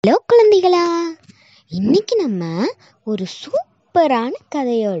Hello குழந்தைகளா, இன்னைக்கு நம்ம ஒரு சூப்பரான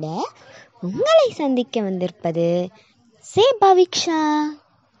கதையோட உங்களை சந்திக்க வந்திருப்பது பவிக்ஷா.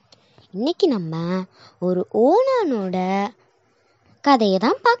 இன்னைக்கு நம்ம ஒரு ஓணானோட கதையை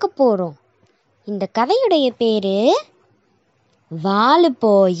தான் பார்க்க போறோம். இந்த கதையுடைய பேரு வாலு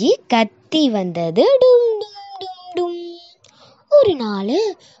போய் கத்தி வந்தது டும் டும் டும் டும். ஒரு நாள்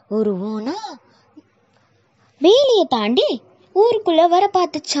ஒரு ஓணா வேலியை தாண்டி ஊருக்குள்ள வர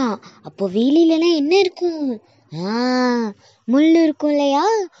பார்த்துச்சான். அப்போ வேலியிலலாம் என்ன இருக்கும்? முள் இருக்கும் இல்லையா?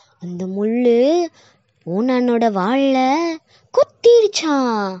 அந்த முள்ளு ஓணானோட வாழ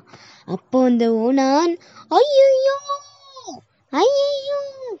குத்திருச்சான். அப்போ அந்த ஓணான் ஐயோ ஐயோ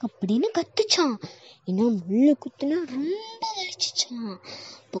அப்படின்னு கத்துச்சான். ஏன்னா முள்ளு குத்துனா ரொம்ப வலிச்சுச்சான்.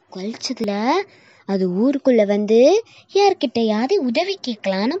 இப்போ கழிச்சதுல அது ஊருக்குள்ள வந்து யார்கிட்டையாவது உதவி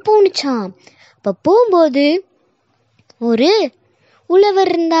கேட்கலான்னு போனுச்சான். அப்போ போகும்போது ஒரு உழவர்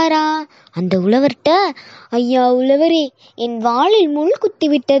இருந்தாரா. அந்த உழவர்கிட்ட, ஐயா உழவரே, என் வாளில் முள் குத்தி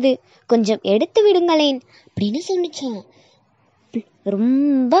விட்டது, கொஞ்சம் எடுத்து விடுங்களேன் அப்படின்னு சொன்னிச்சான்.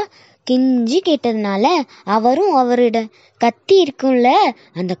 ரொம்ப கெஞ்சி கேட்டதுனால அவரும் அவரோட கத்தி இருக்கும்ல,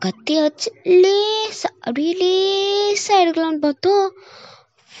 அந்த கத்தியை வச்சு அப்படியே லேசா எடுக்கலான்னு பார்த்தோம்.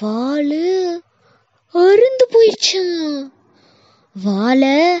 வாளு அருந்து போயிடுச்சான்.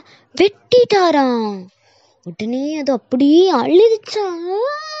 வாளை வெட்டிட்டாராம். உடனே அது அப்படியே அழுதுச்சான்.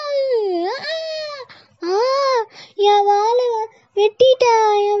 என் வாழை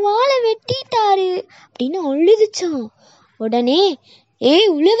வெட்டிட்டாரு அப்படின்னு அழுதுச்சான். உடனே,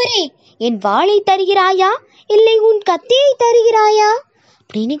 உழவரே, என் வாளை தருகிறாயா இல்லை உன் கத்தியை தருகிறாயா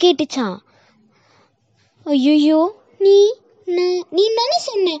அப்படின்னு கேட்டுச்சான். ஐயோ, நீ தானே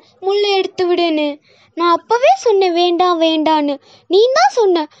சொன்ன முள்ளை எடுத்து விடுன்னு. நான் அப்பவே சொன்னேன் வேண்டாம் வேண்டான்னு. நீ தான்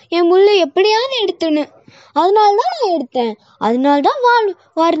சொன்ன என் முள்ளை எப்படியாவது எடுத்துன்னு. அதனால்தான் நான் எடுத்தேன். அதனால்தான் வாள்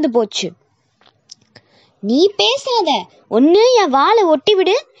வார்ந்து போச்சு. நீ பேசாத, ஒன்று என் வாளை ஒட்டி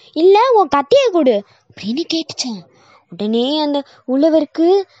விடு, இல்லை உன் கத்தியை கொடு அப்படின்னு கேட்டுச்சான். உடனே அந்த உழவருக்கு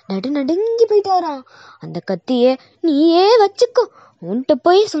நடுங்கி போயிட்டாராம். அந்த கத்தியை நீயே வச்சுக்கோ, உன்கிட்ட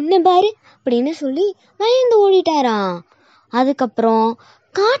போய் சொன்ன பாரு அப்படின்னு சொல்லி பயந்து ஓடிட்டாராம். அதுக்கப்புறம்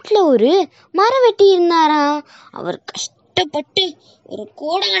காட்டுல ஒரு மரம் வெட்டி இருந்தாராம். அவர் கஷ்டப்பட்டு ஒரு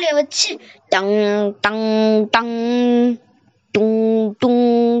கோடாலியை வச்சு டங் டங் டங் டுங் டுங்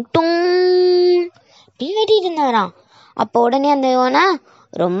டுங் அப்படி வெட்டிட்டு இருந்தாராம். அப்போ உடனே அந்த ஓனா,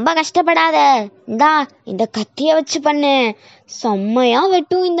 ரொம்ப கஷ்டப்படாத, இந்த கத்தியை வச்சு பண்ணு, செம்மையா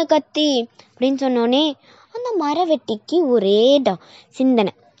வெட்டும் இந்த கத்தி அப்படின்னு சொன்னோடனே அந்த மர வெட்டிக்கு ஒரே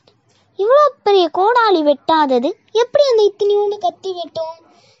சிந்தனை, இவ்வளோ பெரிய கோடாலி வெட்டாதது எப்படி அந்த இத்தனையோண்டு கத்தி வெட்டும்?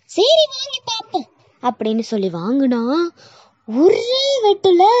 சரி வாங்கி பார்ப்போம் அப்படின்னு சொல்லி வாங்கினா ஒரே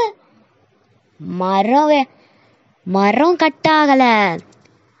வெட்டுல மரம் கட்டாகல,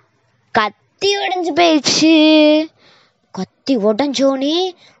 கத்தி உடைஞ்சு போயிடுச்சு. கத்தி உடஞ்சோனே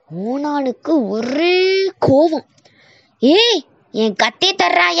ஓணானுக்கு ஒரே கோபம். என் கத்தி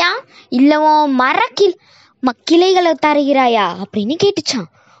தர்றாயா இல்லை உன் கிளைகளை தருகிறாயா அப்படின்னு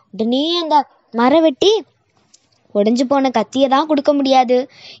கேட்டுச்சான். உடனே அந்த மரம் வெட்டி, உடஞ்சு போன கத்தியை தான் கொடுக்க முடியாது,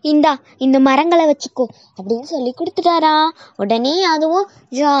 இந்த மரங்களை வச்சுக்கோ அப்படின்னு சொல்லி கொடுத்துட்டாரா. உடனே அதுவும்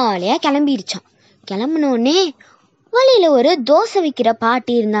ஜாலியா கிளம்பிடுச்சான். கிளம்பினோடனே வழியில ஒரு தோசை விற்கிற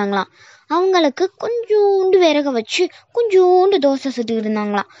பாட்டி இருந்தாங்களாம். அவங்களுக்கு கொஞ்சோண்டு விறக வச்சு கொஞ்சோண்டு தோசை சுட்டு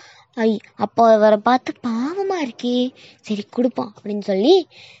இருந்தாங்களாம். அப்போ அவரை பார்த்து பாவமா இருக்கே, சரி கொடுப்போம் அப்படின்னு சொல்லி,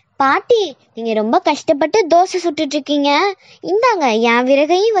 பாட்டி நீங்க ரொம்ப கஷ்டப்பட்டு தோசை சுட்டுட்டு இருக்கீங்க, இந்தாங்க என்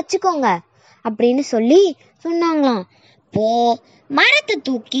விறகையும் வச்சுக்கோங்க அப்படின்னு சொல்லி சொன்னாங்களாம். இப்போ மரத்தை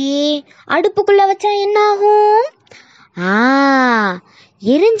தூக்கி அடுப்புக்குள்ள வச்சா என்ன ஆகும்?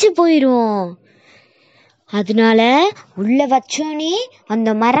 எரிஞ்சு போயிரும். அதனால உள்ள வச்சோனே அந்த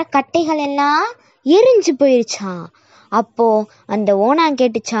மரக்கட்டைகள் எல்லாம் எரிஞ்சு போயிருச்சான். அப்போ அந்த ஓணான்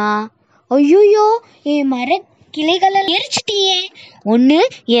கேட்டுச்சான், ஐயோ என் மர கிளைகளை எரிச்சிட்டியே, ஒன்று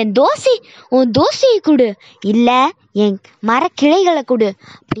உன் தோசையை கொடு, இல்லை என் மர கிளைகளை கொடு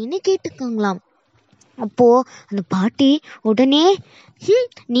அப்படின்னு கேட்டுக்கோங்களாம். அப்போ அந்த பாட்டி உடனே,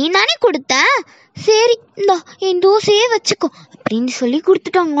 நீ தானே கொடுத்த, சரி இந்தா என் தோசையே வச்சுக்கோ அப்படின்னு சொல்லி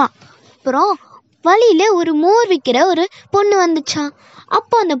கொடுத்துட்டாங்களாம். அப்புறம் வழியில ஒரு மோர் விற்கிற ஒரு பொண்ணு வந்துச்சான்.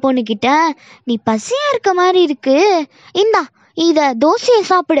 அப்போ அந்த பொண்ணுக்கிட்ட, நீ பசியா இருக்க மாதிரி இருக்கு, இத தோசையை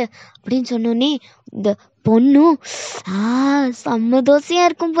சாப்பிடு அப்படின்னு சொன்னோன்னே இந்த பொண்ணும் செம்ம தோசையா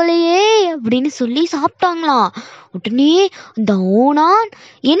இருக்கும் போலையே அப்படின்னு சொல்லி சாப்பிட்டாங்களாம். உடனே அந்த ஓணான்,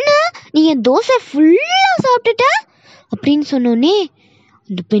 என்ன நீ என் தோசை ஃபுல்லா சாப்பிட்டுட்ட அப்படின்னு சொன்னோன்னே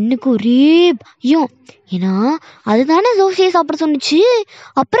அந்த பெண்ணுக்கு ஒரே பயம். ஏன்னா அதுதானே தோசையை சாப்பிட சொன்னிச்சு,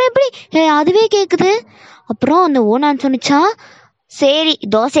 அப்புறம் எப்படி அதுவே கேட்குது? அப்புறம் அந்த ஓணான் சொன்னிச்சா, சரி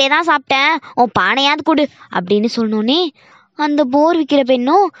தோசையை தான் சாப்பிட்டேன், உன் பானையாவது கொடு அப்படின்னு சொன்னோன்னே அந்த போர் விற்கிற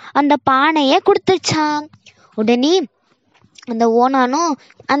பெண்ணும் அந்த பானையை கொடுத்துருச்சான். உடனே அந்த ஓனானும்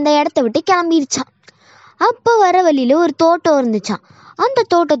அந்த இடத்த விட்டு கிளம்பிருச்சான். அப்போ வர வழியில் ஒரு தோட்டம் இருந்துச்சான். அந்த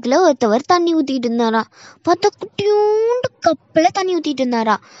தோட்டத்தில் ஒருத்தவர் தண்ணி ஊற்றிட்டு இருந்தாரா. பார்த்தா குட்டியூண்டு கப்பில் தண்ணி ஊற்றிட்டு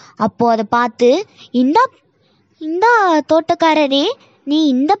இருந்தாரா. அப்போது அதை பார்த்து, இந்தா இந்தா தோட்டக்காரரே, நீ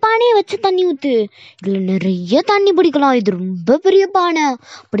இந்த பானையை வச்சு தண்ணி ஊற்று, இதில் நிறைய தண்ணி பிடிக்கலாம், இது ரொம்ப பெரிய பானை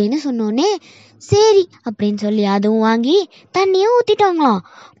அப்படின்னு சொன்னோன்னே சரி அப்படின்னு சொல்லி அதுவும் வாங்கி தண்ணியை ஊற்றிட்டாங்களாம்.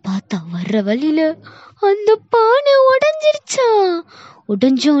 பார்த்தா வர்ற வழியில் அந்த பானை உடஞ்சிருச்சா.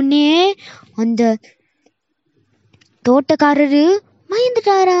 உடஞ்சோடனே அந்த தோட்டக்காரரு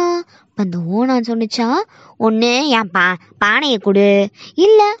பயந்துட்டாரா. அந்த ஓனான் சொன்னிச்சா, ஒன்று என் பானையை கொடு,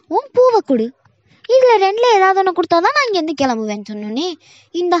 இல்லை உன் பூவை கொடு, இதில் ரெண்டில் ஏதாவது ஒன்று கொடுத்தா தான் நான் இங்கேருந்து கிளம்புவேன்னு சொன்னோன்னே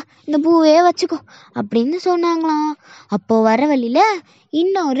இந்த பூவே வச்சுக்கோ அப்படின்னு சொன்னாங்களாம். அப்போது வர வழியில்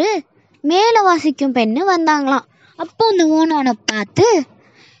இன்னொரு மேலே வாசிக்கும் பெண்ணு வந்தாங்களாம். அப்போ அந்த ஓனானை பார்த்து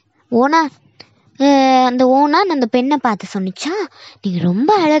அந்த ஓனான் அந்த பெண்ணை பார்த்து சொன்னிச்சா, நீங்கள்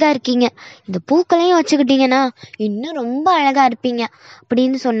ரொம்ப அழகாக இருக்கீங்க, இந்த பூக்களையும் வச்சுக்கிட்டீங்கன்னா இன்னும் ரொம்ப அழகாக இருப்பீங்க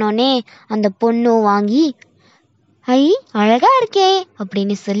அப்படின்னு சொன்னோன்னே அந்த பொண்ணும் வாங்கி ஐ அழகாக இருக்கே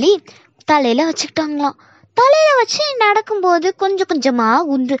அப்படின்னு சொல்லி தலையில் வச்சுக்கிட்டாங்களாம். தலையில் வச்சு நடக்கும்போது கொஞ்சம்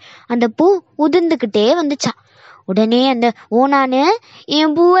கொஞ்சமாக அந்த பூ உதிர்ந்துக்கிட்டே வந்துச்சான். உடனே அந்த ஓனானு,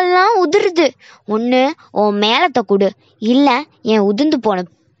 என் பூவெல்லாம் உதிருது, ஒன்று உன் மேலத்தை கொடு, இல்லை என் உதிர்ந்து போன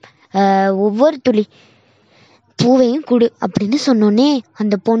ஒவ்வொரு துளி பூவையும் கொடு அப்படின்னு சொன்னோன்னே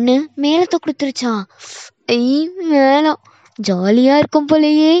அந்த பொண்ணு மேலத்தை கொடுத்துருச்சான். மேலம் ஜாலியாக இருக்கும்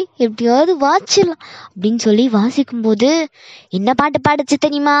போலையே, எப்படியாவது வாச்சிடலாம் அப்படின்னு சொல்லி வாசிக்கும்போது என்ன பாட்டு பாடுச்சு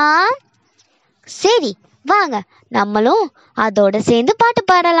தெரியுமா? சரி வாங்க நம்மளும் அதோட சேர்ந்து பாட்டு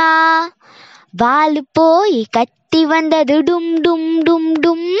பாடலாம். வாலு போய் கட்டி வந்தது டும் டும் டும்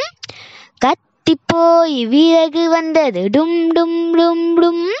டும், கத்தி போய் விறகு வந்தது டும் டும் டும்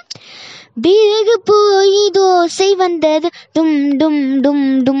டும், விறகு போய் தோசை வந்தது டும் டும் டும்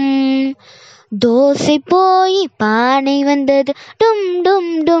டும், தோசை போய் பானை வந்தது டும்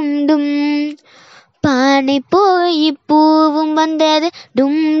டும் டும் டும், பானை போய் பூவும் வந்தது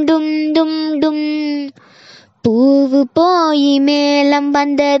டும் டும் டும் டும், பூவு போய் மேலம்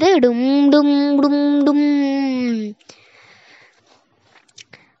வந்தது டும் டும் டும் டும்.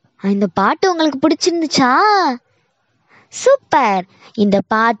 இந்த பாட்டு உங்களுக்கு பிடிச்சிருந்துச்சா? சூப்பர். இந்த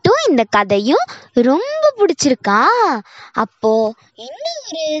பாட்டும் இந்த கதையும் ரொம்ப பிடிச்சிருக்கா? அப்போ இன்னும்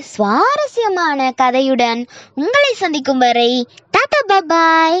ஒரு சுவாரஸ்யமான கதையுடன் உங்களை சந்திக்கும் வரை டாடா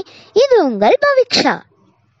பாய். இது உங்கள் பவிக்ஷா.